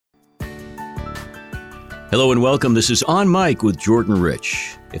Hello and welcome. This is On Mic with Jordan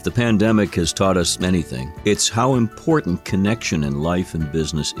Rich. If the pandemic has taught us anything, it's how important connection in life and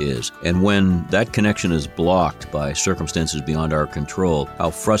business is. And when that connection is blocked by circumstances beyond our control,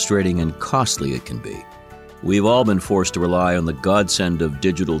 how frustrating and costly it can be. We've all been forced to rely on the godsend of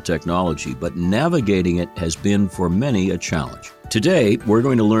digital technology, but navigating it has been for many a challenge. Today, we're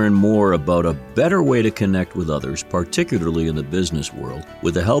going to learn more about a better way to connect with others, particularly in the business world,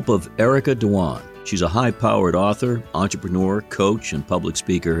 with the help of Erica Dhawan. She's a high-powered author, entrepreneur, coach, and public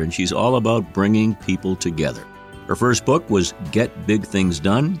speaker, and she's all about bringing people together. Her first book was Get Big Things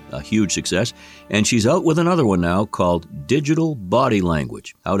Done, a huge success, and she's out with another one now called Digital Body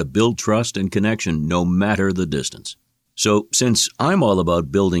Language, How to Build Trust and Connection No Matter the Distance. So, since I'm all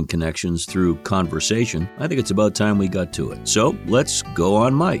about building connections through conversation, I think it's about time we got to it. So, let's go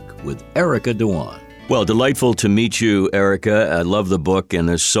on mic with Erica Dhawan. Well, delightful to meet you, Erica. I love the book, and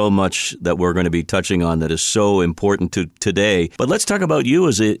there's so much that we're going to be touching on that is so important to today. But let's talk about you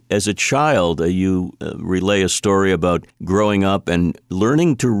as a child. You relay a story about growing up and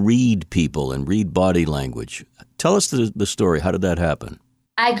learning to read people and read body language. Tell us the story. How did that happen?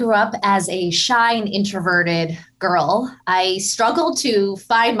 I grew up as a shy and introverted girl. I struggled to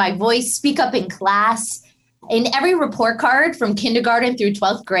find my voice, speak up in class. In every report card from kindergarten through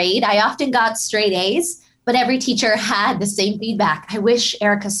 12th grade, I often got straight A's, but every teacher had the same feedback. I wish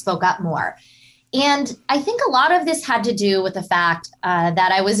Erica spoke up more. And I think a lot of this had to do with the fact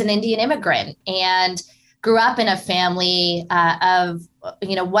that I was an Indian immigrant and grew up in a family of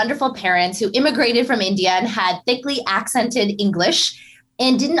wonderful parents who immigrated from India and had thickly accented English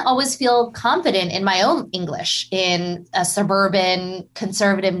and didn't always feel confident in my own English in a suburban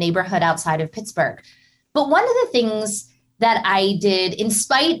conservative neighborhood outside of Pittsburgh. But one of the things that I did, in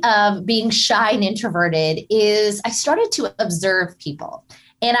spite of being shy and introverted, is I started to observe people.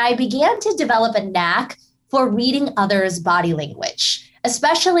 And I began to develop a knack for reading others' body language,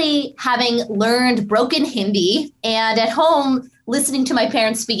 especially having learned broken Hindi and at home listening to my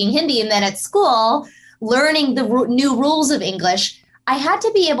parents speaking Hindi, and then at school learning the new rules of English. I had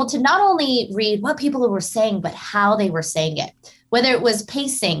to be able to not only read what people were saying, but how they were saying it, whether it was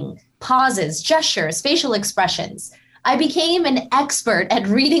pacing, pauses, gestures, facial expressions. I became an expert at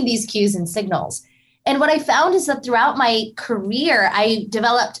reading these cues and signals. And what I found is that throughout my career, I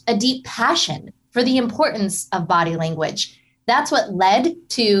developed a deep passion for the importance of body language. That's what led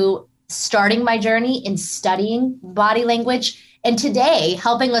to starting my journey in studying body language. And today,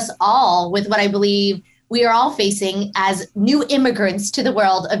 helping us all with what I believe we are all facing as new immigrants to the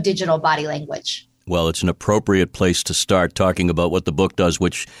world of digital body language. Well, it's an appropriate place to start talking about what the book does,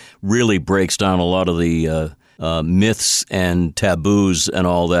 which really breaks down a lot of the myths and taboos and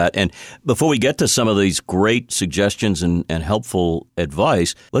all that. And before we get to some of these great suggestions and helpful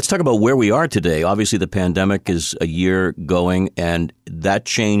advice, let's talk about where we are today. Obviously, the pandemic is a year going, and that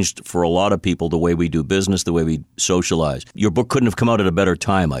changed for a lot of people the way we do business, the way we socialize. Your book couldn't have come out at a better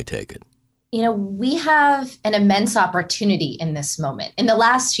time, I take it. We have an immense opportunity in this moment. In the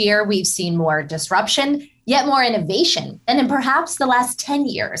last year, we've seen more disruption, yet more innovation than in perhaps the last 10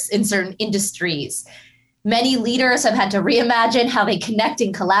 years in certain industries. Many leaders have had to reimagine how they connect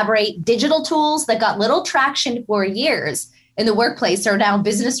and collaborate. Digital tools that got little traction for years in the workplace are now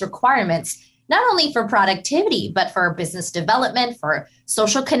business requirements, not only for productivity, but for business development, for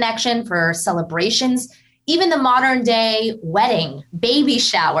social connection, for celebrations. Even the modern day wedding, baby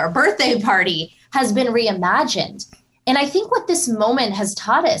shower, birthday party has been reimagined. And I think what this moment has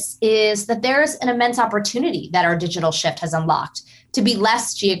taught us is that there's an immense opportunity that our digital shift has unlocked to be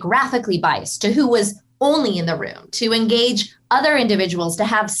less geographically biased to who was only in the room, to engage other individuals, to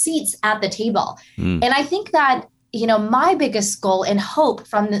have seats at the table. And I think that, my biggest goal and hope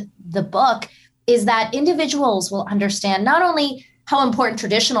from the book is that individuals will understand not only how important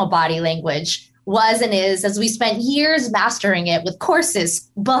traditional body language was and is, as we spent years mastering it with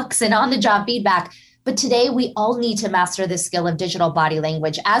courses, books, and on-the-job feedback. But today, we all need to master the skill of digital body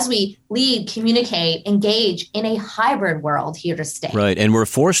language as we lead, communicate, engage in a hybrid world here to stay. Right. And we're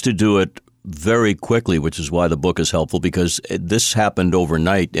forced to do it very quickly, which is why the book is helpful, because this happened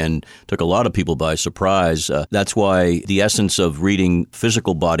overnight and took a lot of people by surprise. That's why the essence of reading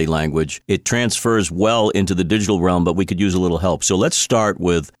physical body language, it transfers well into the digital realm, but we could use a little help. So let's start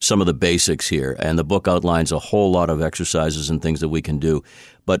with some of the basics here. And the book outlines a whole lot of exercises and things that we can do.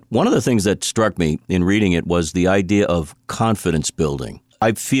 But one of the things that struck me in reading it was the idea of confidence building.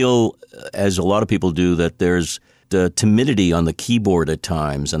 I feel, as a lot of people do, that there's timidity on the keyboard at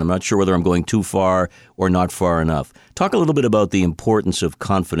times, and I'm not sure whether I'm going too far or not far enough. Talk a little bit about the importance of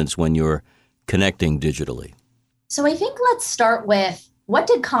confidence when you're connecting digitally. So I think let's start with, what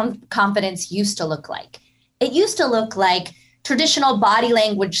did confidence used to look like? it used to look like traditional body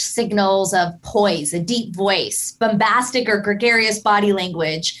language signals of poise, a deep voice, bombastic or gregarious body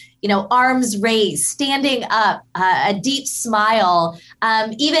language, arms raised, standing up, a deep smile,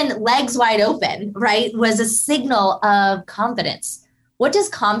 even legs wide open, right, was a signal of confidence. What does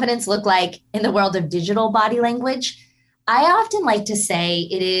confidence look like in the world of digital body language? I often like to say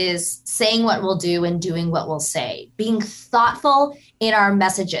it is saying what we'll do and doing what we'll say, being thoughtful in our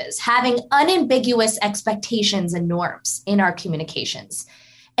messages, having unambiguous expectations and norms in our communications.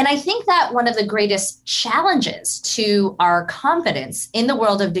 And I think that one of the greatest challenges to our confidence in the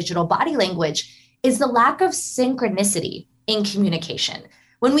world of digital body language is the lack of synchronicity in communication.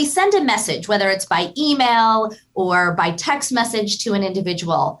 When we send a message, whether it's by email or by text message to an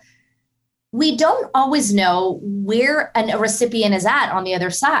individual, we don't always know where a recipient is at on the other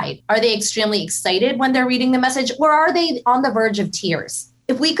side. Are they extremely excited when they're reading the message, or are they on the verge of tears?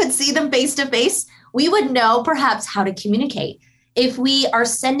 If we could see them face to face, we would know perhaps how to communicate. If we are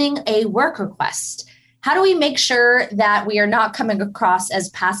sending a work request, how do we make sure that we are not coming across as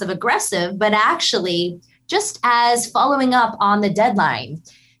passive aggressive, but actually just as following up on the deadline?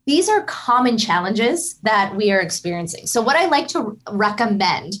 These are common challenges that we are experiencing. So what I like to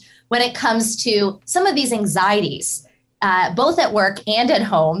recommend when it comes to some of these anxieties, both at work and at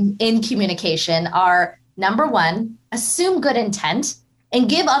home in communication, are number one, assume good intent and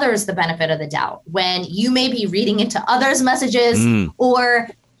give others the benefit of the doubt when you may be reading into others' messages or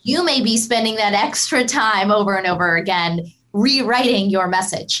you may be spending that extra time over and over again rewriting your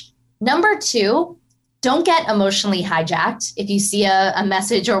message. Number two, don't get emotionally hijacked. If you see a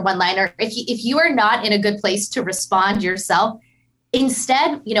message or one-liner, if you are not in a good place to respond yourself,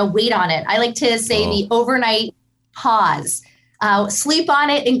 instead, wait on it. I like to say the overnight pause, sleep on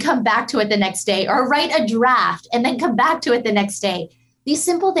it and come back to it the next day, or write a draft and then come back to it the next day. These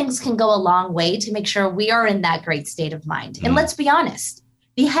simple things can go a long way to make sure we are in that great state of mind. And let's be honest,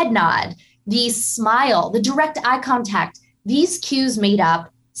 the head nod, the smile, the direct eye contact, these cues made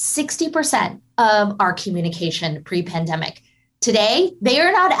up 60% of our communication pre-pandemic. Today, they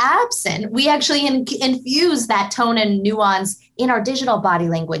are not absent. We actually infuse that tone and nuance in our digital body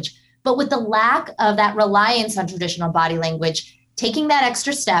language. But with the lack of that reliance on traditional body language, taking that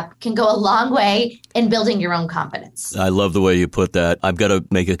extra step can go a long way in building your own confidence. I love the way you put that. I've got to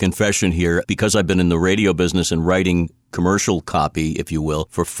make a confession here. Because I've been in the radio business and writing commercial copy, if you will,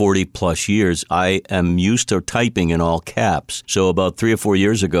 for 40 plus years, I am used to typing in all caps. So about 3 or 4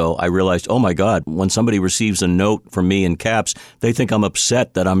 years ago, I realized, oh my God, when somebody receives a note from me in caps, they think I'm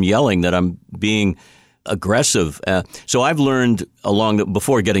upset, that I'm yelling, that I'm being aggressive. So I've learned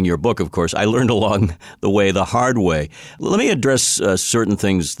before getting your book, of course, I learned along the way, the hard way. Let me address certain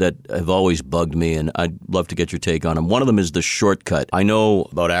things that have always bugged me, and I'd love to get your take on them. One of them is the shortcut. I know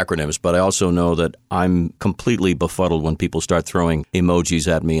about acronyms, but I also know that I'm completely befuddled when people start throwing emojis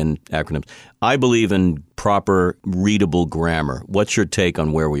at me and acronyms. I believe in proper readable grammar. What's your take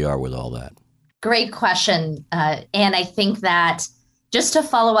on where we are with all that? Great question. And I think that just to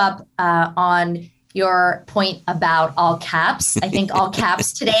follow up on your point about all caps. I think all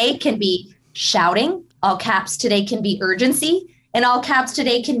caps today can be shouting. All caps today can be urgency. And all caps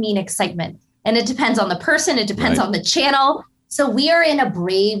today can mean excitement. And it depends on the person. It depends on the channel. So we are in a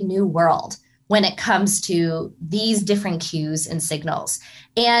brave new world when it comes to these different cues and signals.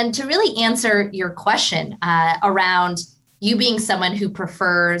 And to really answer your question around you being someone who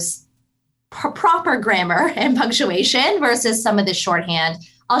prefers proper grammar and punctuation versus some of the shorthand,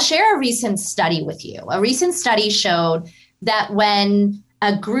 I'll share a recent study with you. A recent study showed that when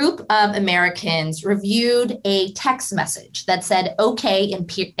a group of Americans reviewed a text message that said okay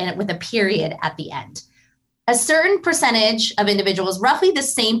and with a period at the end, a certain percentage of individuals, roughly the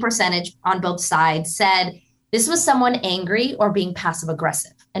same percentage on both sides, said this was someone angry or being passive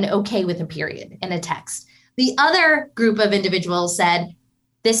aggressive, and okay with a period in a text. The other group of individuals said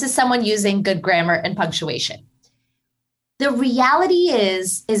this is someone using good grammar and punctuation. The reality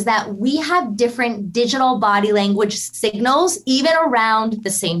is that we have different digital body language signals, even around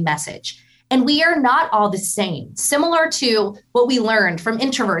the same message. And we are not all the same. Similar to what we learned from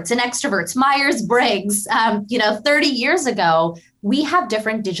introverts and extroverts, Myers-Briggs, 30 years ago, we have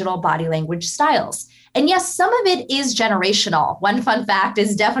different digital body language styles. And yes, some of it is generational. One fun fact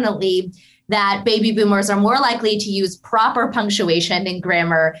is definitely that baby boomers are more likely to use proper punctuation and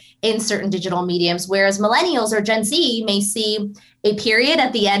grammar in certain digital mediums, whereas millennials or Gen Z may see a period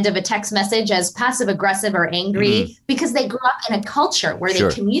at the end of a text message as passive aggressive or angry because they grew up in a culture where they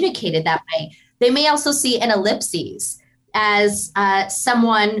communicated that way. They may also see an ellipses as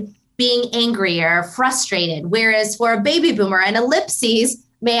someone being angry or frustrated, whereas for a baby boomer, an ellipses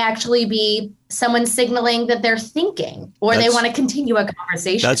may actually be someone signaling that they're thinking or they want to continue a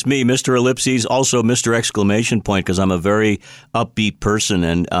conversation. That's me, Mr. Ellipses, also Mr. Exclamation Point, because I'm a very upbeat person.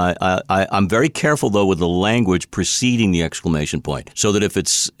 And I'm very careful, though, with the language preceding the exclamation point, so that if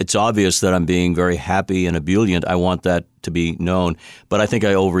it's obvious that I'm being very happy and ebullient, I want that to be known. But I think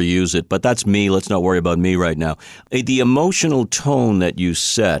I overuse it. But that's me. Let's not worry about me right now. The emotional tone that you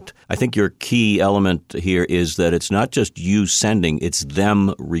set, I think your key element here is that it's not just you sending, it's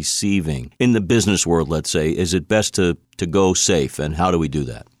them receiving. In the business world, let's say, is it best to go safe? And how do we do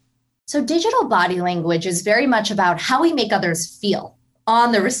that? So digital body language is very much about how we make others feel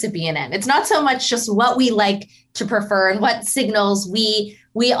on the recipient end. It's not so much just what we like to prefer and what signals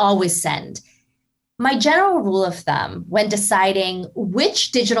we always send. My general rule of thumb when deciding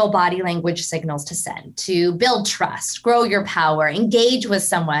which digital body language signals to send to build trust, grow your power, engage with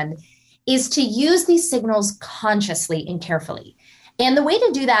someone is to use these signals consciously and carefully. And the way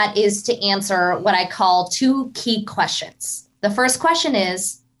to do that is to answer what I call two key questions. The first question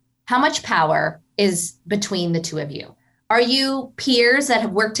is, how much power is between the two of you? Are you peers that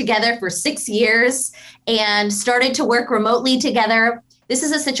have worked together for 6 years and started to work remotely together? This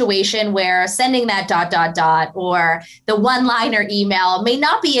is a situation where sending that ... or the one-liner email may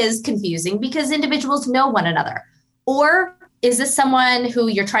not be as confusing because individuals know one another. Or is this someone who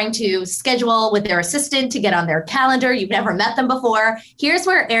you're trying to schedule with their assistant to get on their calendar? You've never met them before. Here's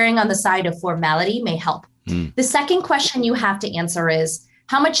where erring on the side of formality may help. The second question you have to answer is,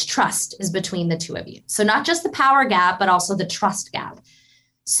 how much trust is between the two of you? So not just the power gap, but also the trust gap.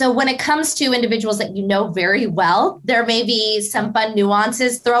 So when it comes to individuals that you know very well, there may be some fun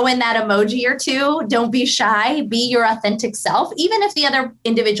nuances. Throw in that emoji or two. Don't be shy. Be your authentic self, even if the other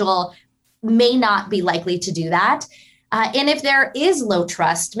individual may not be likely to do that. And if there is low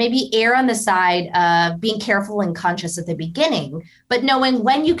trust, maybe err on the side of being careful and conscious at the beginning, but knowing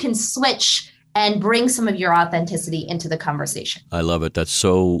when you can switch and bring some of your authenticity into the conversation. I love it. That's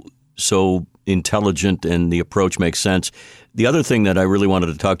so intelligent, and the approach makes sense. The other thing that I really wanted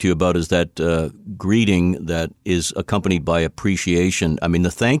to talk to you about is that greeting that is accompanied by appreciation. I mean,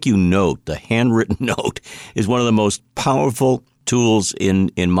 the thank you note, the handwritten note, is one of the most powerful tools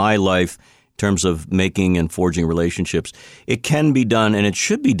in my life in terms of making and forging relationships. It can be done, and it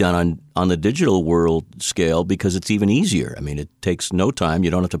should be done on the digital world scale because it's even easier. I mean, it takes no time.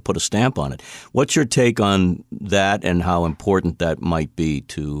 You don't have to put a stamp on it. What's your take on that and how important that might be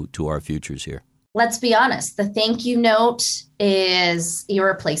to our futures here? Let's be honest. The thank you note is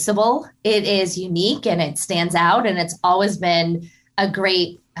irreplaceable. It is unique and it stands out. And it's always been a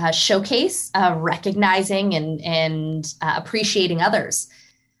great showcase of recognizing and appreciating others.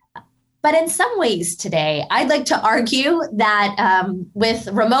 But in some ways today, I'd like to argue that with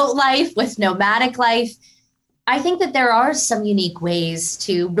remote life, with nomadic life, I think that there are some unique ways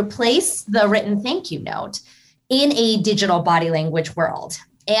to replace the written thank you note in a digital body language world.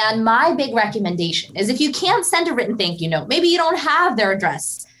 And my big recommendation is if you can't send a written thank you note, maybe you don't have their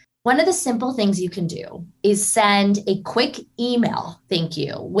address. One of the simple things you can do is send a quick email thank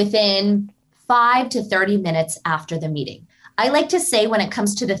you within 5 to 30 minutes after the meeting. I like to say when it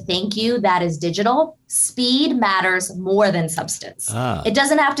comes to the thank you that is digital, speed matters more than substance. It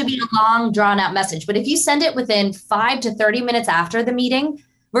doesn't have to be a long, drawn-out message, but if you send it within 5 to 30 minutes after the meeting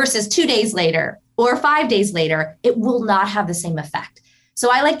versus 2 days later or 5 days later, it will not have the same effect. So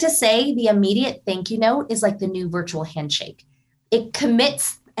I like to say the immediate thank you note is like the new virtual handshake. It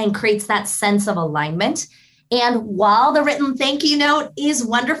commits and creates that sense of alignment. And while the written thank you note is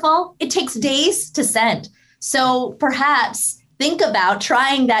wonderful, it takes days to send. So perhaps think about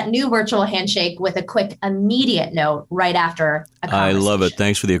trying that new virtual handshake with a quick, immediate note right after a conversation. I love it.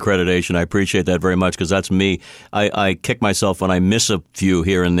 Thanks for the accreditation. I appreciate that very much because that's me. I kick myself when I miss a few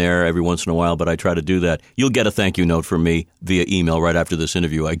here and there every once in a while, but I try to do that. You'll get a thank you note from me via email right after this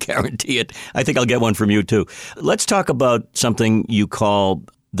interview. I guarantee it. I think I'll get one from you too. Let's talk about something you call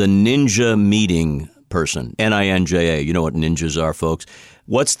the ninja meeting person, NINJA. You know what ninjas are, folks.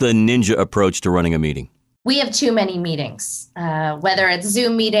 What's the ninja approach to running a meeting? We have too many meetings, whether it's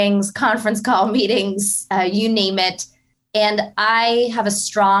Zoom meetings, conference call meetings, you name it. And I have a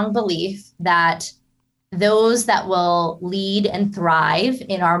strong belief that those that will lead and thrive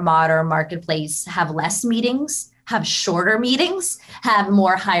in our modern marketplace have less meetings, have shorter meetings, have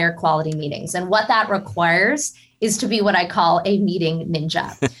more higher quality meetings. And what that requires is to be what I call a meeting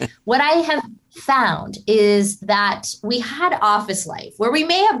ninja. What I have found is that we had office life where we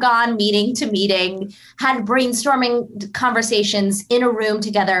may have gone meeting to meeting, had brainstorming conversations in a room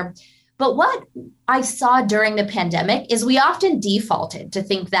together. But what I saw during the pandemic is we often defaulted to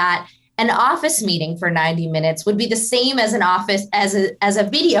think that an office meeting for 90 minutes would be the same as an office as a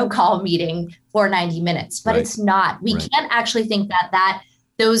video call meeting for 90 minutes, but Right. it's not. We Right. can't actually think that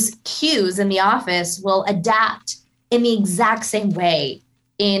those cues in the office will adapt in the exact same way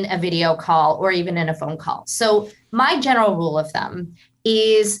in a video call or even in a phone call. So my general rule of thumb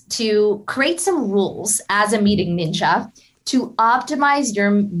is to create some rules as a meeting ninja to optimize your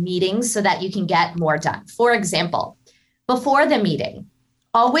meetings so that you can get more done. For example, before the meeting,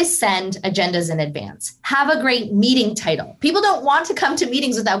 always send agendas in advance. Have a great meeting title. People don't want to come to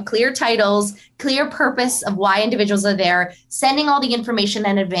meetings without clear titles, clear purpose of why individuals are there, sending all the information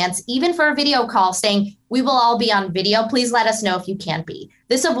in advance, even for a video call, saying, we will all be on video. Please let us know if you can't be.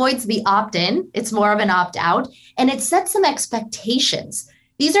 This avoids the opt-in. It's more of an opt-out, and it sets some expectations.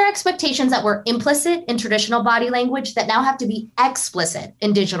 These are expectations that were implicit in traditional body language that now have to be explicit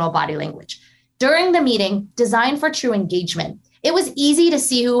in digital body language. During the meeting, designed for true engagement, it was easy to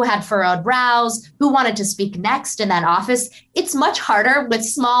see who had furrowed brows, who wanted to speak next in that office. It's much harder with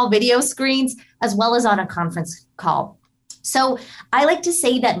small video screens as well as on a conference call. So I like to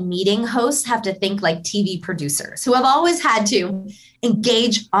say that meeting hosts have to think like TV producers who have always had to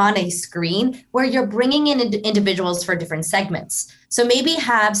engage on a screen where you're bringing in individuals for different segments. So maybe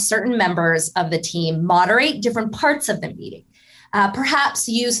have certain members of the team moderate different parts of the meeting. Perhaps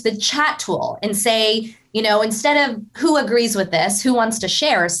use the chat tool and say, instead of who agrees with this, who wants to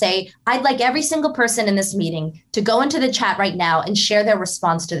share, say, I'd like every single person in this meeting to go into the chat right now and share their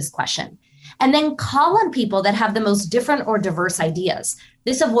response to this question. And then call on people that have the most different or diverse ideas.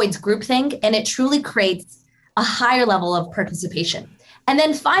 This avoids groupthink and it truly creates a higher level of participation. And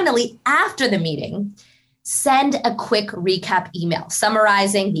then finally, after the meeting, send a quick recap email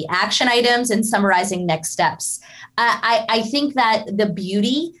summarizing the action items and summarizing next steps. I think that the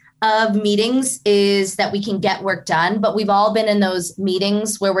beauty of meetings is that we can get work done, but we've all been in those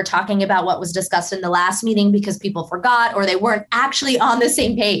meetings where we're talking about what was discussed in the last meeting because people forgot or they weren't actually on the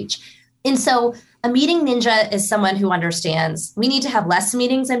same page. And so a meeting ninja is someone who understands we need to have less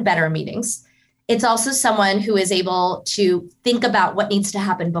meetings and better meetings. It's also someone who is able to think about what needs to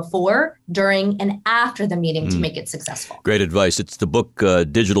happen before, during, and after the meeting to make it successful. Great advice. It's the book,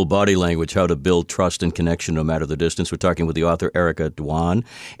 Digital Body Language, How to Build Trust and Connection No Matter the Distance. We're talking with the author, Erica Dhawan.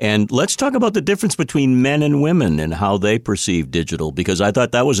 And let's talk about the difference between men and women and how they perceive digital, because I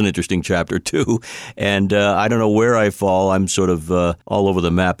thought that was an interesting chapter, too. And I don't know where I fall. I'm sort of all over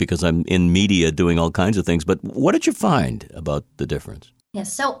the map because I'm in media doing all kinds of things. But what did you find about the difference?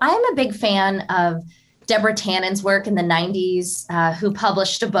 Yes, so I'm a big fan of Deborah Tannen's work in the 90s, who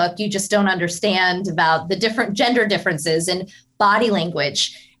published a book, You Just Don't Understand, about the different gender differences in body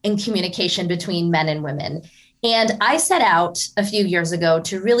language and communication between men and women. And I set out a few years ago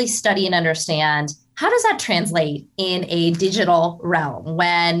to really study and understand how does that translate in a digital realm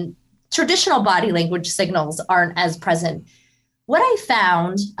when traditional body language signals aren't as present. What I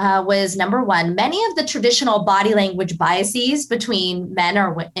found was, number one, many of the traditional body language biases between men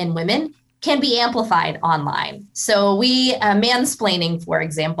and women can be amplified online. So mansplaining, for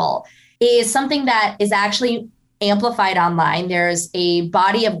example, is something that is actually amplified online. There's a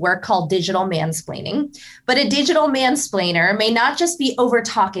body of work called digital mansplaining, but a digital mansplainer may not just be over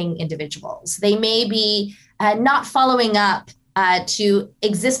talking individuals. They may be not following up to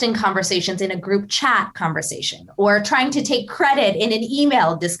existing conversations in a group chat conversation or trying to take credit in an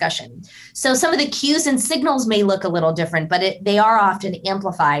email discussion. So some of the cues and signals may look a little different, but they are often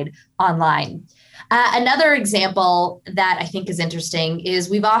amplified online. Another example that I think is interesting is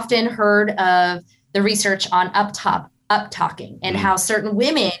we've often heard of the research on up-talking and how certain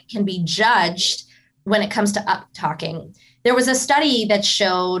women can be judged when it comes to up-talking. There was a study that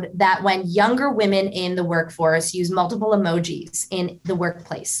showed that when younger women in the workforce use multiple emojis in the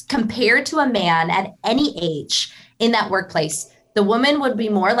workplace, compared to a man at any age in that workplace, the woman would be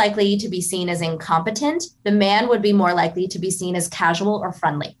more likely to be seen as incompetent. The man would be more likely to be seen as casual or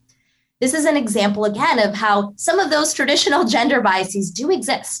friendly. This is an example, again, of how some of those traditional gender biases do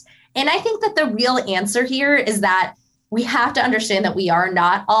exist. And I think that the real answer here is that we have to understand that we are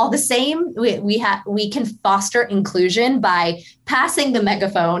not all the same. We can foster inclusion by passing the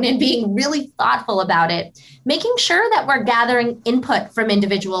megaphone and being really thoughtful about it, making sure that we're gathering input from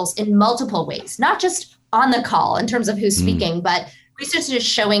individuals in multiple ways, not just on the call in terms of who's speaking, but research is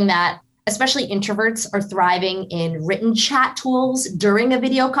showing that especially introverts are thriving in written chat tools during a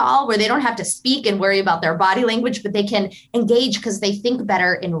video call where they don't have to speak and worry about their body language, but they can engage because they think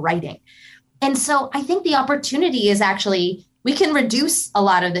better in writing. And so I think the opportunity is actually, we can reduce a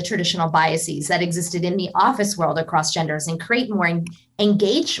lot of the traditional biases that existed in the office world across genders and create more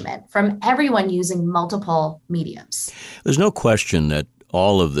engagement from everyone using multiple mediums. There's no question that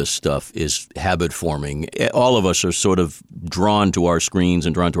all of this stuff is habit forming. All of us are sort of drawn to our screens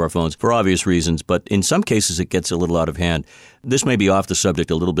and drawn to our phones for obvious reasons, but in some cases it gets a little out of hand. This may be off the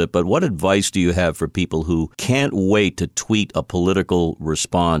subject a little bit, but what advice do you have for people who can't wait to tweet a political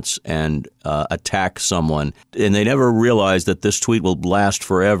response and attack someone, and they never realize that this tweet will last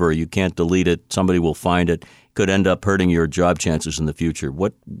forever? You can't delete it. Somebody will find it. Could end up hurting your job chances in the future.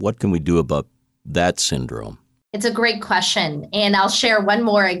 What can we do about that syndrome? It's a great question. And I'll share one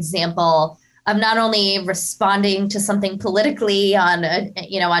more example of not only responding to something politically on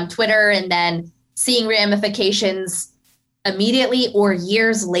Twitter and then seeing ramifications immediately or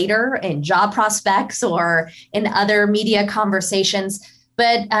years later in job prospects or in other media conversations.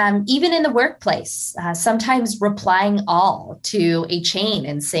 But even in the workplace, sometimes replying all to a chain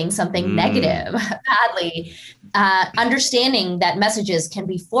and saying something negative badly, understanding that messages can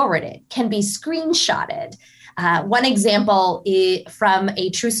be forwarded, can be screenshotted. One example from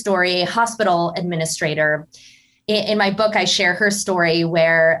a true story, a hospital administrator. In my book, I share her story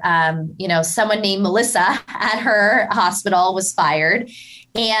where, someone named Melissa at her hospital was fired.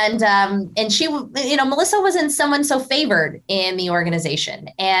 And she, Melissa wasn't someone so favored in the organization.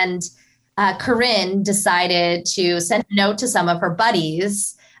 And Corinne decided to send a note to some of her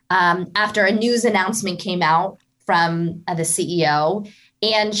buddies after a news announcement came out from the CEO.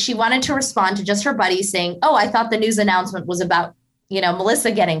 And she wanted to respond to just her buddies saying, "Oh, I thought the news announcement was about,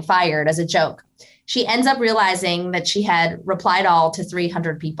 Melissa getting fired," as a joke. She ends up realizing that she had replied all to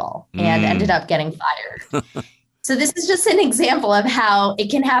 300 people and ended up getting fired. So this is just an example of how it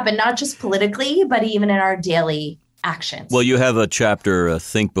can happen, not just politically, but even in our daily actions. Well, you have a chapter,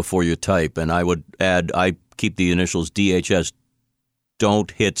 Think Before You Type, and I would add, I keep the initials DHS.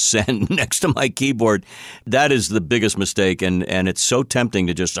 Don't hit send next to my keyboard. That is the biggest mistake, and it's so tempting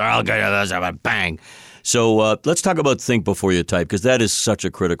to just, bang. So let's talk about Think Before You Type, because that is such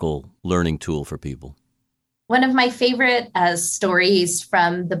a critical learning tool for people. One of my favorite stories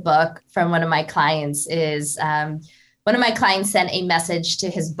from the book from one of my clients is one of my clients sent a message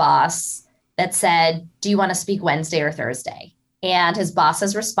to his boss that said, "Do you want to speak Wednesday or Thursday?" And his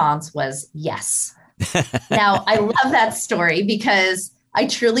boss's response was yes. Now, I love that story because I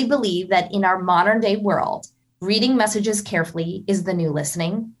truly believe that in our modern day world, reading messages carefully is the new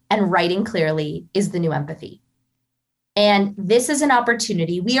listening, and writing clearly is the new empathy. And this is an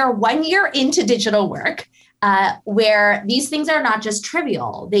opportunity. We are 1 year into digital work where these things are not just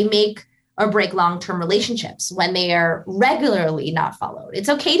trivial. They make or break long-term relationships when they are regularly not followed. It's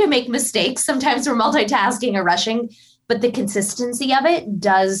okay to make mistakes. Sometimes we're multitasking or rushing, but the consistency of it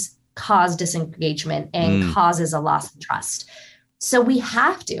does cause disengagement and causes a loss of trust. So we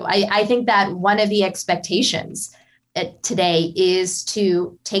have to. I think that one of the expectations today is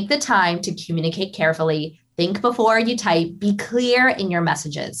to take the time to communicate carefully, think before you type, be clear in your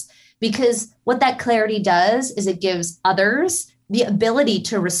messages. Because what that clarity does is it gives others the ability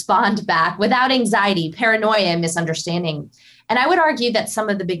to respond back without anxiety, paranoia, and misunderstanding. And I would argue that some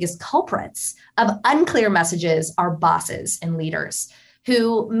of the biggest culprits of unclear messages are bosses and leaders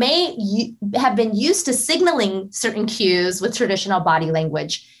who may have been used to signaling certain cues with traditional body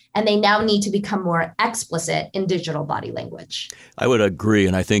language, and they now need to become more explicit in digital body language. I would agree,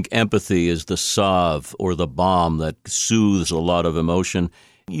 and I think empathy is the salve or the balm that soothes a lot of emotion.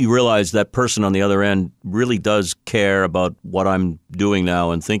 You realize that person on the other end really does care about what I'm doing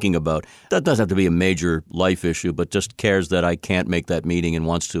now and thinking about. That doesn't have to be a major life issue, but just cares that I can't make that meeting and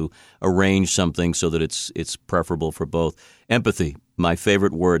wants to arrange something so that it's preferable for both. Empathy, my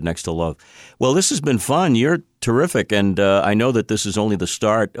favorite word next to love. Well, this has been fun. You're terrific, and I know that this is only the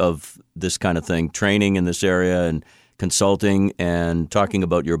start of this kind of thing, training in this area and consulting and talking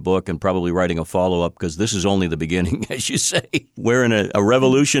about your book and probably writing a follow-up, because this is only the beginning, as you say. We're in a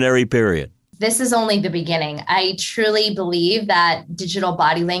revolutionary period. This is only the beginning. I truly believe that digital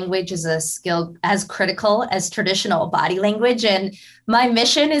body language is a skill as critical as traditional body language. And my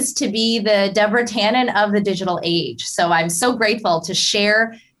mission is to be the Deborah Tannen of the digital age. So I'm so grateful to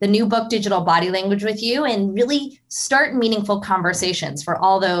share the new book, Digital Body Language, with you and really start meaningful conversations for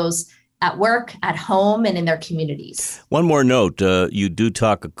all those at work, at home, and in their communities. One more note, you do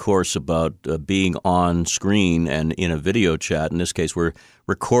talk, of course, about being on screen and in a video chat. In this case, we're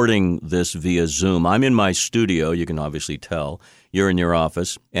recording this via Zoom. I'm in my studio, you can obviously tell. You're in your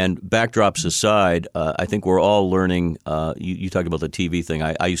office. And backdrops aside, I think we're all learning, you talked about the TV thing.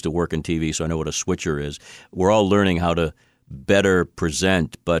 I used to work in TV, so I know what a switcher is. We're all learning how to better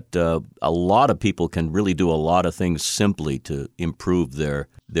present, but a lot of people can really do a lot of things simply to improve their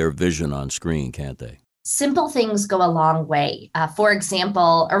vision on screen, can't they? Simple things go a long way. For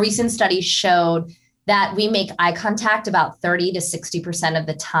example, a recent study showed that we make eye contact about 30 to 60% of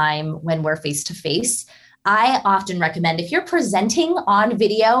the time when we're face to face. I often recommend, if you're presenting on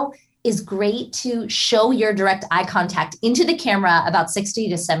video, is great to show your direct eye contact into the camera about 60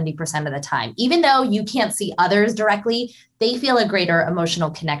 to 70% of the time. Even though you can't see others directly, they feel a greater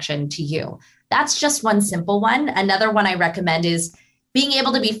emotional connection to you. That's just one simple one. Another one I recommend is being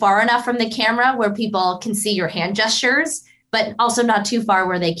able to be far enough from the camera where people can see your hand gestures, but also not too far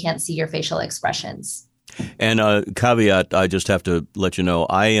where they can't see your facial expressions. And caveat, I just have to let you know,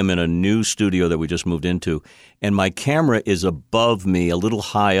 I am in a new studio that we just moved into, and my camera is above me, a little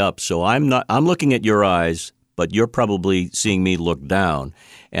high up. So I'm looking at your eyes, but you're probably seeing me look down,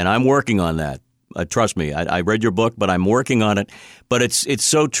 and I'm working on that. Trust me, I read your book, but I'm working on it. But it's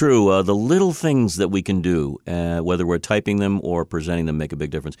so true. The little things that we can do, whether we're typing them or presenting them, make a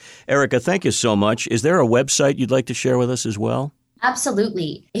big difference. Erica, thank you so much. Is there a website you'd like to share with us as well?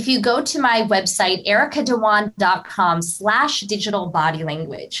 Absolutely. If you go to my website, ericadhawan.com/digital body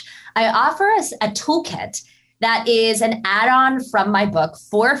language, I offer us a toolkit that is an add-on from my book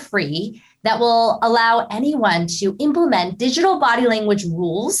for free that will allow anyone to implement digital body language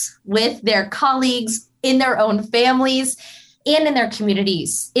rules with their colleagues, in their own families, and in their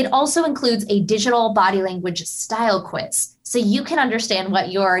communities. It also includes a digital body language style quiz, so you can understand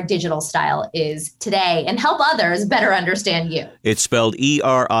what your digital style is today and help others better understand you. It's spelled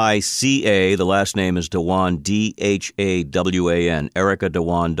ERICA. The last name is Dhawan, DHAWAN,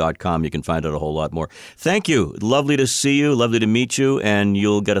 ericadhawan.com. You can find out a whole lot more. Thank you. Lovely to see you. Lovely to meet you. And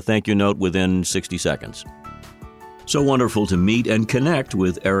you'll get a thank you note within 60 seconds. So wonderful to meet and connect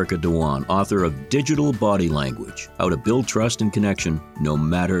with Erica Dhawan, author of Digital Body Language, How to Build Trust and Connection No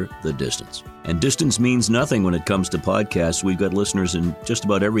Matter the Distance. And distance means nothing when it comes to podcasts. We've got listeners in just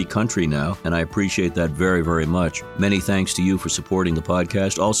about every country now, and I appreciate that very, very much. Many thanks to you for supporting the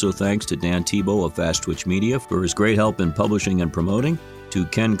podcast. Also thanks to Dan Tebow of Fast Twitch Media for his great help in publishing and promoting. To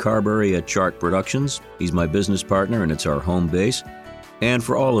Ken Carberry at Chart Productions. He's my business partner, and it's our home base. And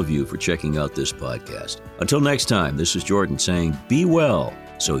for all of you for checking out this podcast. Until next time, this is Jordan saying, be well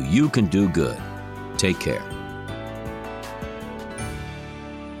so you can do good. Take care.